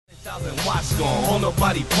Watch gone, won't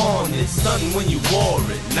nobody pawn it. Stunting when you wore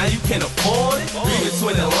it, now you can't afford it. Read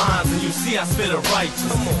between the lines and you see I spit a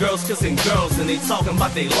righteous. Girls kissing girls and they talking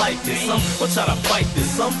about they like this. Some will try to fight this,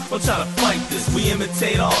 some will try to fight this. We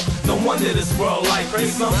imitate all, no wonder this world like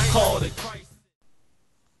this. Some call it Christ.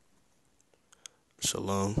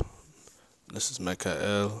 Shalom, this is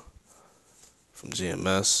Mikael from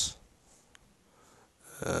GMS,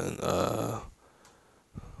 and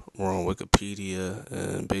we're on Wikipedia,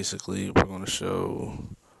 and basically we're going to show,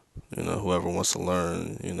 whoever wants to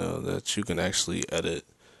learn, that you can actually edit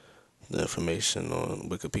the information on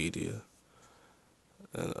Wikipedia.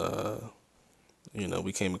 And,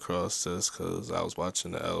 we came across this because I was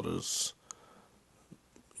watching the elders,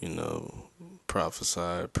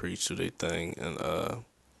 prophesy, preach to their thing, and,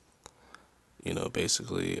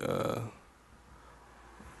 basically,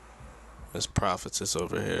 this prophetess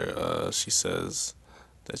over here, she says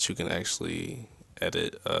that you can actually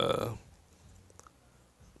edit the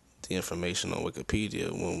information on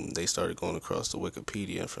Wikipedia when they started going across the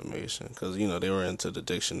Wikipedia information, because they were into the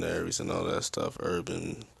dictionaries and all that stuff,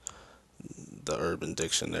 the urban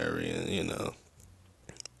dictionary, and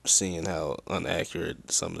seeing how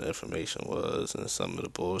inaccurate some of the information was and some of the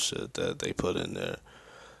bullshit that they put in there.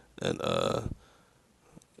 And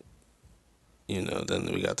then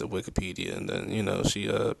we got the Wikipedia, and then she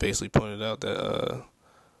basically pointed out that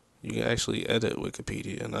you can actually edit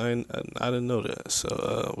Wikipedia, and I didn't know that.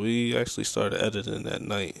 So we actually started editing that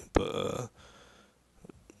night, but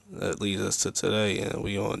that leads us to today, and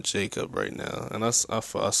we on Jacob right now. And I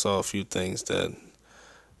saw a few things that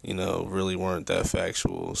really weren't that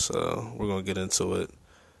factual, so we're gonna get into it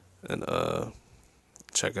and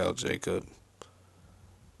check out Jacob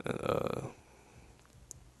and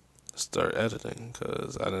start editing,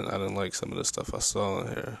 because I didn't like some of the stuff I saw in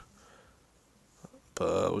here.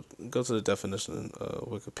 But go to the definition of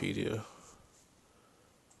Wikipedia.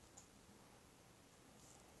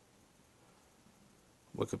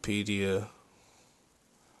 Wikipedia,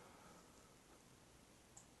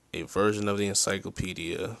 a version of the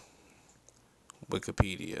encyclopedia.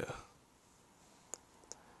 Wikipedia,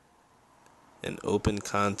 an open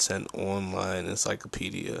content online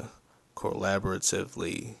encyclopedia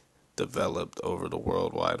collaboratively developed over the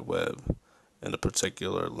World Wide Web in a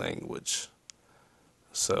particular language.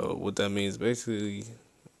 So what that means, basically,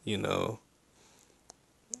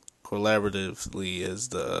 collaboratively is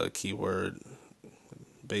the key word.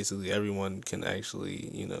 Basically, everyone can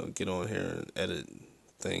actually, get on here and edit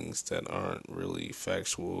things that aren't really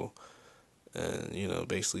factual, and,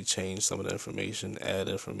 basically change some of the information, add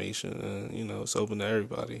information, and, it's open to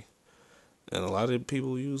everybody. And a lot of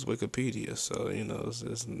people use Wikipedia, so,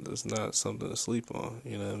 it's not something to sleep on,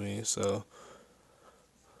 you know what I mean? So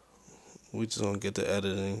we just gonna get to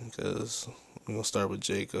editing, because we're gonna start with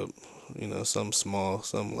Jacob, something small,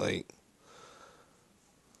 something light,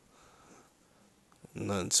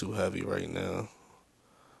 nothing too heavy right now.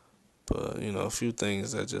 But, a few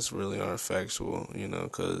things that just really aren't factual,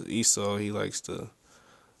 because Esau, he likes to,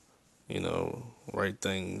 write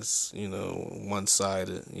things,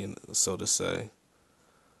 one-sided, so to say.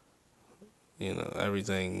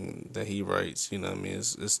 Everything that he writes,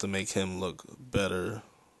 is to make him look better,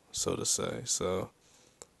 so to say. So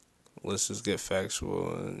let's just get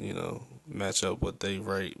factual and, match up what they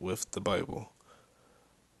write with the Bible.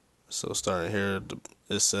 So starting here,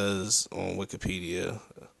 it says on Wikipedia,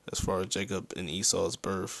 as far as Jacob and Esau's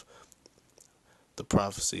birth, the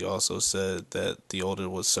prophecy also said that the older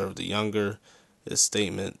would serve the younger. His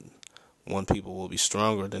statement, one people will be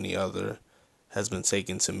stronger than the other, has been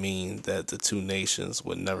taken to mean that the two nations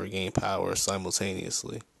would never gain power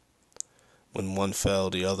simultaneously. When one fell,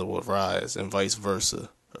 the other would rise, and vice versa.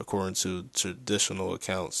 According to traditional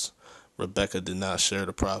accounts, Rebecca did not share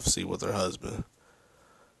the prophecy with her husband.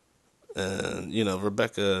 And,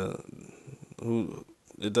 Rebecca,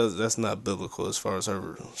 that's not biblical as far as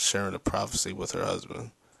her sharing the prophecy with her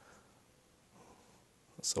husband.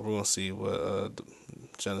 So we're going to see what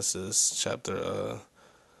Genesis chapter,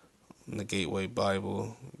 the Gateway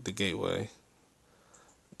Bible, the Gateway,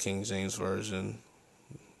 King James Version,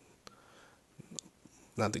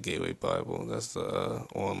 not the Gateway Bible, that's the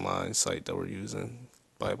online site that we're using,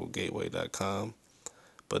 BibleGateway.com,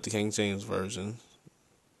 but the King James Version,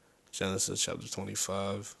 Genesis chapter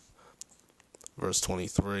 25, verse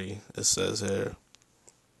 23, it says here,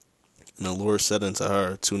 "And the Lord said unto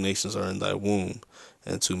her, two nations are in thy womb,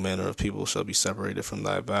 and two manner of people shall be separated from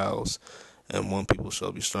thy bowels, and one people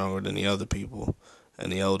shall be stronger than the other people,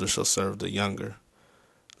 and the elder shall serve the younger."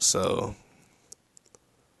 So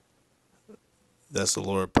that's the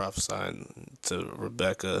Lord prophesying to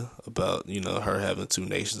Rebecca about, her having two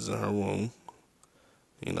nations in her womb.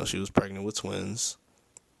 She was pregnant with twins.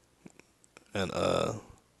 And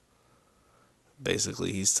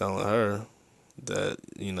basically he's telling her that,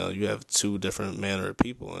 you have two different manner of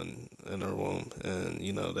people in her womb. And,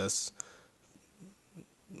 that's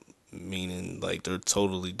meaning like they're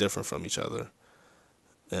totally different from each other.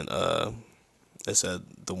 And it said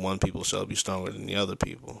the one people shall be stronger than the other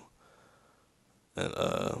people. And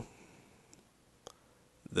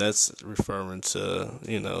that's referring to,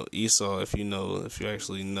 Esau. If you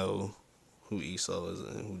actually know who Esau is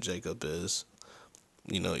and who Jacob is,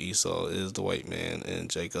 Esau is the white man, and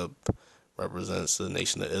Jacob represents the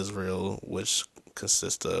nation of Israel, which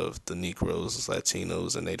consists of the Negroes,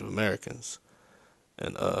 Latinos, and Native Americans.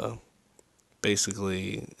 And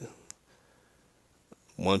basically,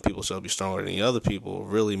 one people shall be stronger than the other people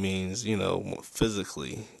really means,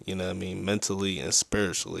 physically, mentally and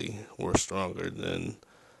spiritually, we're stronger than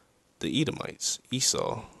the Edomites,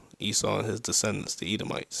 Esau and his descendants, the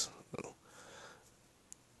Edomites.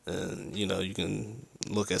 And, you can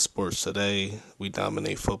look at sports today. We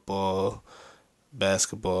dominate football,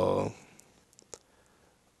 basketball.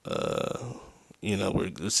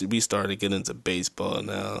 We started to get into baseball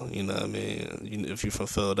now. If you're from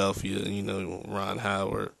Philadelphia, Ron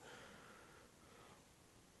Howard.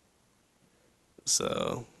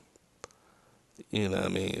 So,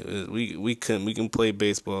 we can play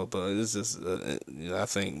baseball, but it's just I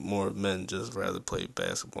think more men just rather play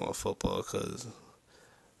basketball and football because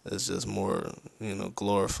it's just more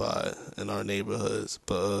glorified in our neighborhoods.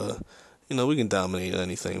 But we can dominate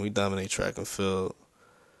anything. We dominate track and field.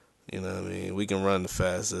 We can run the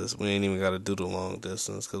fastest. We ain't even got to do the long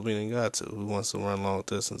distance because we ain't got to. Who wants to run long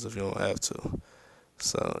distance if you don't have to?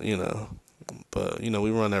 So, but,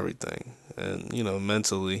 we run everything. And,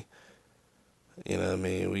 mentally,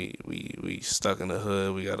 we stuck in the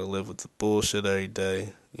hood. We got to live with the bullshit every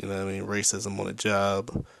day. Racism on the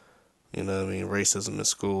job. Racism in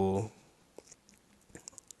school.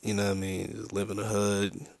 Just live in the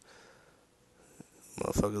hood.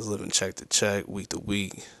 Motherfuckers living check to check, week to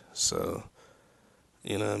week. So,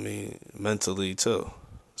 mentally too,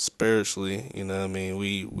 spiritually,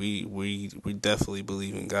 we definitely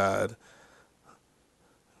believe in God.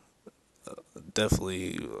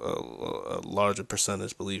 Definitely a larger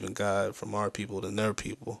percentage believe in God from our people than their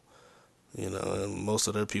people. And most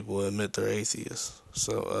of their people admit they're atheists.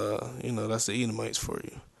 So, that's the Edomites for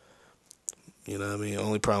you. The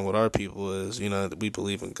only problem with our people is, we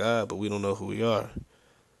believe in God, but we don't know who we are.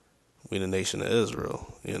 We the nation of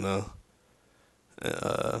Israel, And,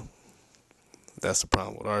 that's the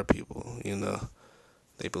problem with our people,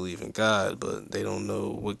 They believe in God, but they don't know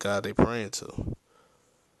what God they praying to.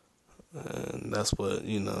 And that's what,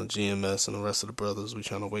 GMS and the rest of the brothers, we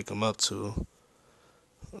trying to wake them up to.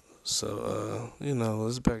 So,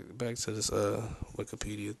 let's back to this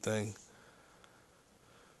Wikipedia thing.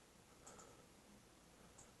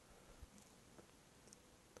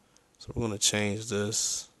 So we're going to change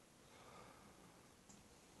this.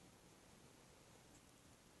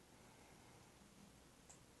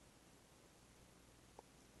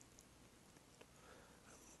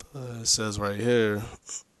 It says right here,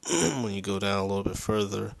 when you go down a little bit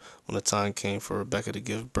further, when the time came for Rebecca to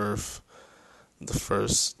give birth, the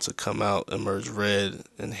first to come out emerged red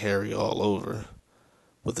and hairy all over,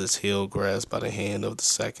 with his heel grasped by the hand of the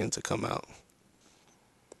second to come out.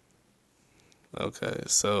 Okay,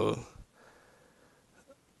 so,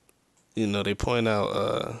 they point out,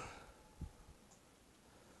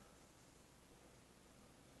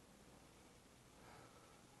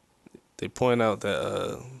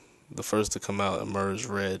 that the first to come out emerged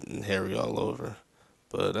red and hairy all over.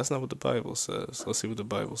 But that's not what the Bible says. Let's see what the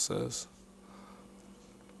Bible says.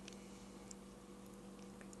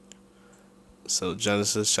 So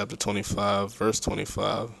Genesis chapter 25, verse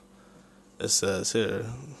 25, it says here,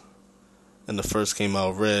 and the first came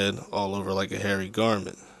out red all over like a hairy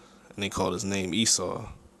garment, and they called his name Esau.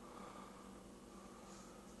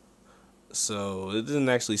 So it didn't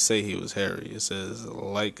actually say he was hairy. It says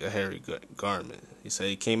like a hairy garment. He said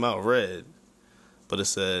he came out red, but it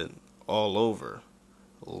said all over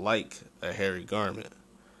like a hairy garment.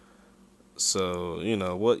 So,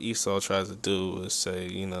 what Esau tries to do is say,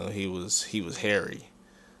 he was hairy.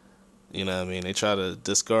 They try to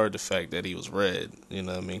discard the fact that he was red,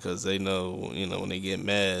 because they know, when they get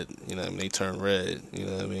mad, they turn red,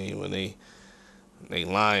 when they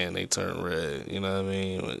lying, they turn red,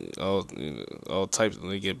 when all types, when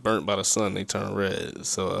they get burnt by the sun, they turn red.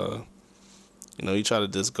 So, you try to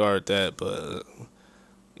discard that, but,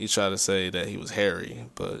 he tried to say that he was hairy,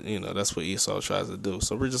 but that's what Esau tries to do.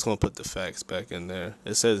 So we're just gonna put the facts back in there.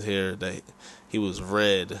 It says here that he was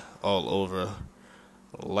red all over,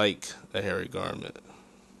 like a hairy garment.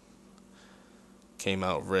 Came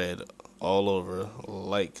out red all over,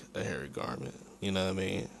 like a hairy garment. You know what I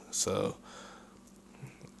mean? So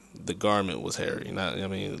the garment was hairy. And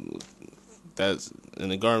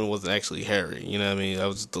the garment wasn't actually hairy. You know what I mean? That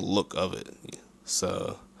was just the look of it.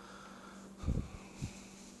 So.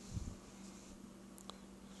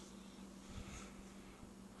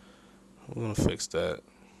 We're gonna fix that.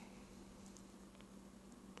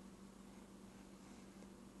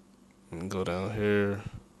 And go down here.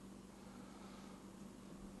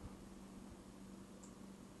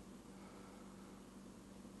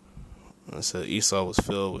 It said Esau was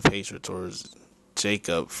filled with hatred towards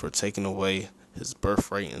Jacob for taking away his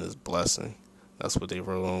birthright and his blessing. That's what they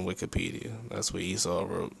wrote on Wikipedia. That's what Esau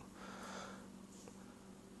wrote.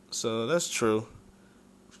 So that's true.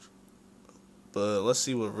 But let's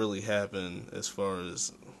see what really happened as far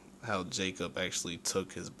as how Jacob actually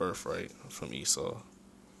took his birthright from Esau.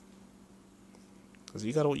 Cause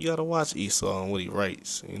you gotta watch Esau and what he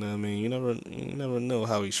writes. You know what I mean? You never know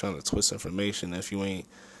how he's trying to twist information if you ain't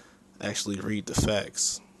actually read the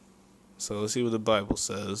facts. So let's see what the Bible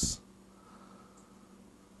says.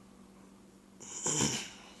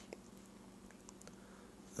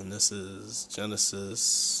 And this is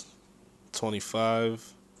Genesis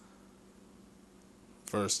 25.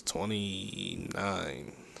 Verse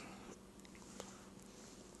 29.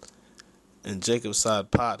 And Jacob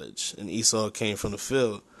sowed pottage, and Esau came from the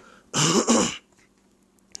field. And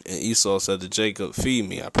Esau said to Jacob, feed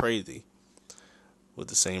me, I pray thee, with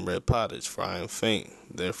the same red pottage, for I am faint.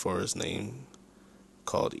 Therefore his name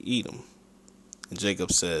called Edom. And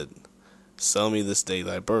Jacob said, sell me this day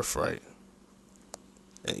thy birthright.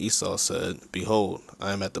 And Esau said, behold,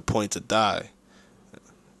 I am at the point to die.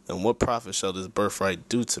 And what profit shall this birthright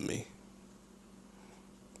do to me?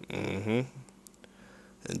 And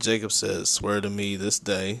Jacob said, swear to me this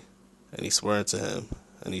day. And he swore unto him,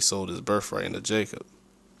 and he sold his birthright unto Jacob.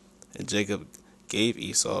 And Jacob gave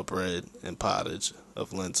Esau bread and pottage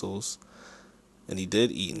of lentils, and he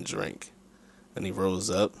did eat and drink. And he rose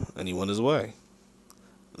up, and he went his way.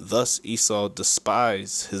 Thus Esau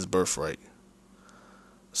despised his birthright.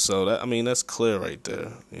 So that's clear right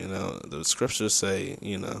there. The scriptures say,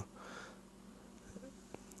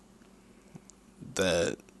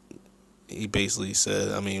 that he basically said,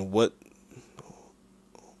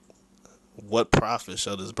 what profit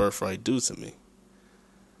shall this birthright do to me?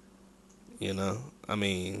 It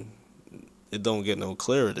don't get no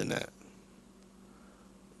clearer than that.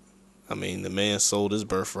 The man sold his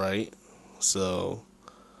birthright, so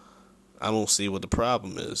I don't see what the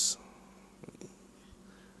problem is.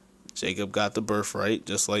 Jacob got the birthright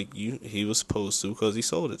just like he was supposed to because he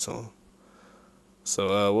sold it to him.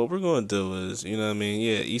 So what we're going to do is,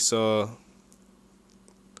 Esau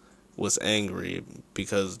was angry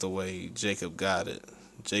because of the way Jacob got it.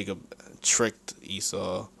 Jacob tricked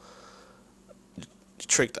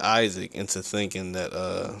Isaac into thinking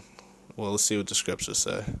that, let's see what the scriptures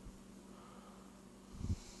say.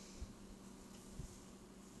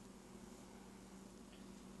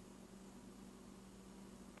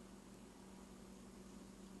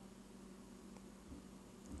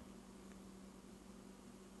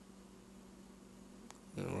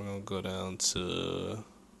 And we're going to go down to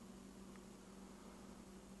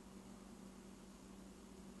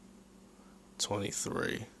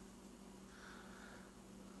 23.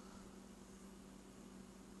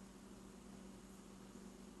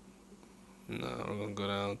 No, we're going to go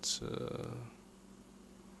down to...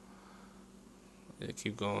 Yeah,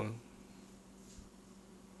 keep going.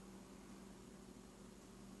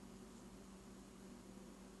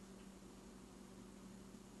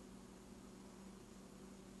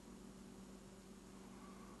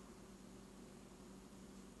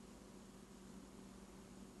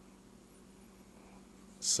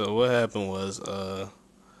 So what happened was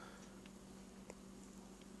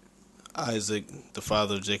Isaac, the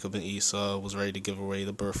father of Jacob and Esau, was ready to give away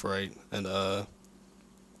the birthright, and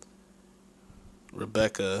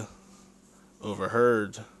Rebecca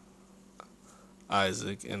overheard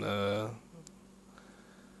Isaac, and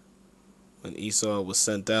when Esau was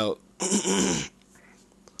sent out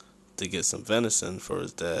to get some venison for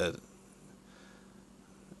his dad,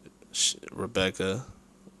 Rebecca,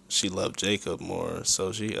 she loved Jacob more,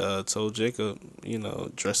 so she told Jacob,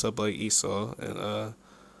 dress up like Esau, and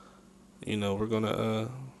we're gonna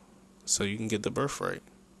so you can get the birthright.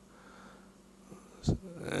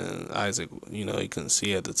 And Isaac, he couldn't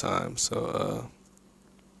see at the time, so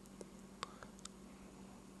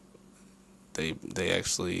they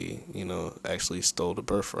actually, actually stole the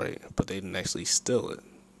birthright, but they didn't actually steal it,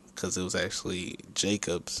 because it was actually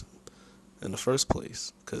Jacob's in the first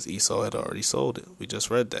place, because Esau had already sold it. We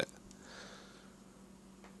just read that.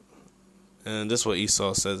 And this is what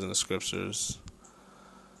Esau says in the scriptures.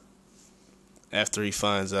 After he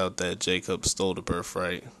finds out that Jacob stole the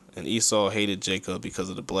birthright, and Esau hated Jacob because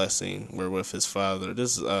of the blessing wherewith his father.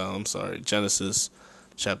 This is, Genesis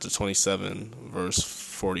chapter 27, verse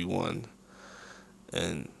 41.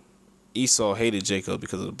 And Esau hated Jacob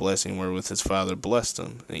because of the blessing wherewith his father blessed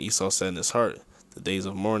him. And Esau said in his heart, the days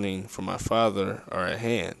of mourning for my father are at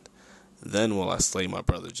hand. Then will I slay my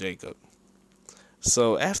brother Jacob.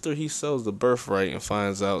 So after he sells the birthright and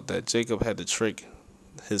finds out that Jacob had to trick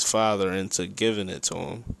his father into giving it to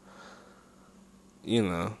him,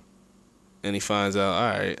 and he finds out,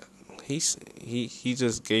 all right, he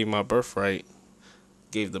just gave the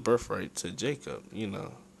birthright to Jacob,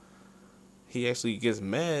 He actually gets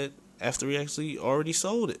mad after he actually already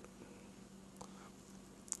sold it.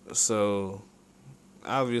 So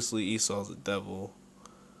obviously Esau's a devil,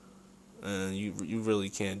 and you really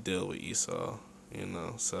can't deal with Esau,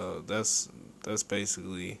 So that's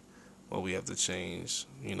basically what we have to change.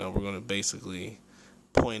 We're going to basically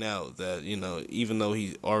point out that, even though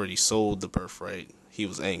he already sold the birthright, he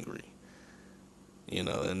was angry.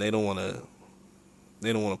 And they don't want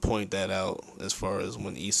to point that out as far as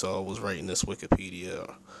when Esau was writing this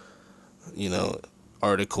Wikipedia,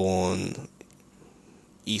 article on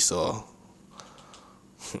Esau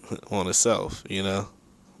on itself,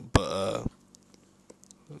 But,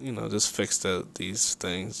 just fix these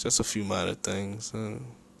things, just a few minor things, and,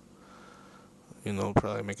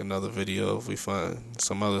 probably make another video if we find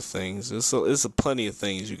some other things. It's plenty of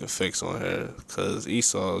things you can fix on here, because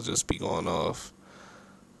Esau will just be going off.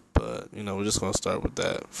 But, we're just going to start with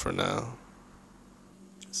that for now.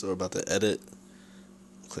 So we're about to edit.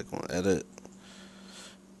 Click on edit.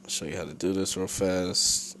 I'll show you how to do this real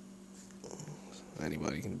fast.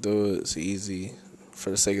 Anybody can do it. It's easy. For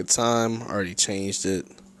the sake of time, I already changed it.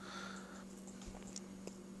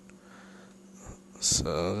 So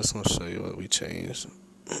I'm just going to show you what we changed.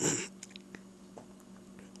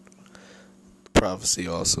 Prophecy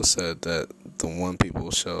also said that the one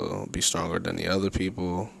people shall be stronger than the other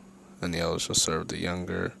people, and the elder shall serve the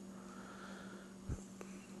younger.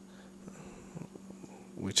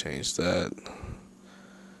 We changed that.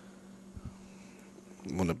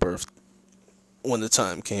 When the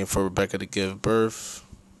time came for Rebecca to give birth,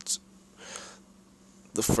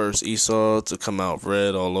 the first Esau to come out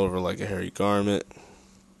red all over like a hairy garment.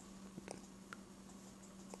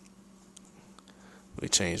 We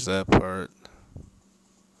changed that part.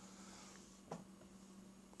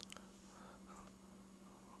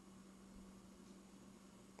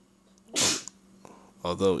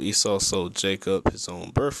 Although Esau sold Jacob his own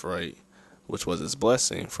birthright, which was his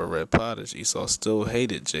blessing, for red pottage, Esau still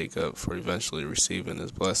hated Jacob for eventually receiving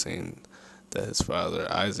his blessing that his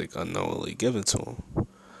father Isaac unknowingly given to him.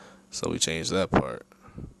 So we changed that part.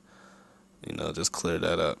 Just clear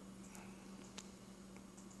that up.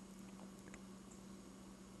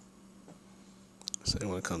 So you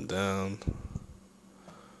want to come down.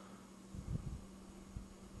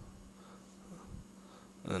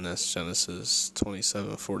 And that's Genesis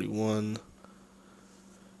 27:41.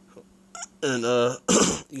 And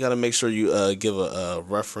you got to make sure you give a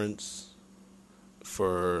reference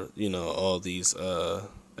for, all these,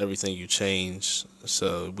 everything you change.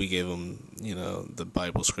 So we gave them, the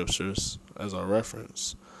Bible scriptures as our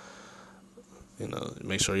reference.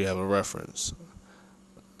 Make sure you have a reference.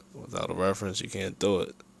 Without a reference, you can't do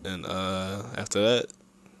it. And after that,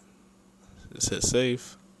 just hit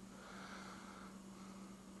save.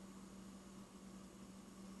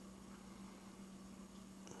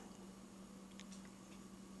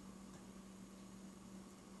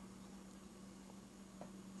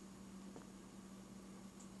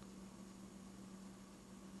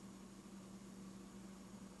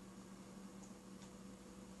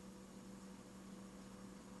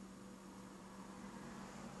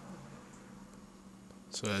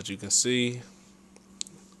 So as you can see,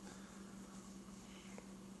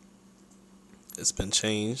 it's been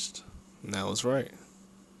changed. Now it's right.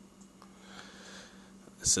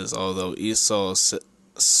 It says, although Esau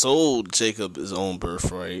sold Jacob his own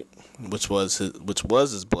birthright, which was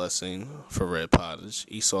his blessing for red pottage,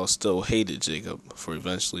 Esau still hated Jacob for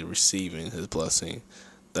eventually receiving his blessing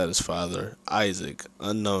that his father Isaac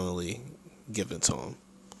unknowingly given to him.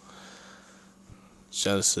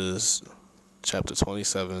 Genesis chapter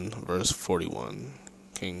 27, verse 41,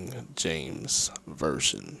 King James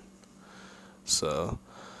Version. So,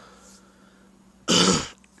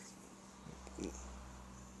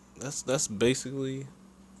 that's basically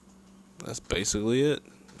it.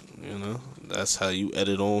 You know, that's how you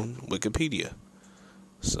edit on Wikipedia.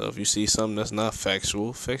 So if you see something that's not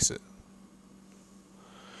factual, fix it.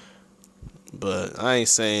 But I ain't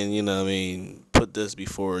saying, you know what I mean, put this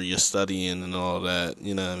before you're studying and all that,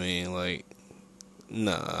 you know what I mean? Like,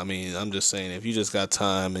 nah, I mean, I'm just saying if you just got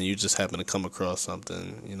time and you just happen to come across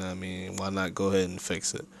something, you know what I mean, why not go ahead and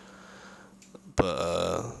fix it?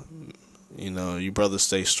 But, you know, you brothers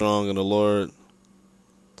stay strong in the Lord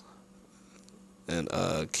and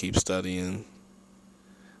keep studying,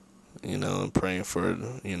 you know, and praying for,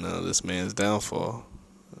 you know, this man's downfall.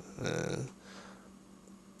 And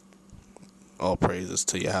all praises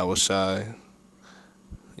to Yahweh Shai,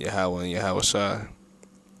 Yahweh and Yahweh Shai.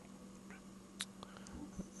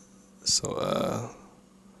 So,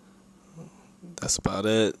 that's about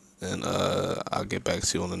it. And I'll get back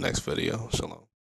to you on the next video. Shalom.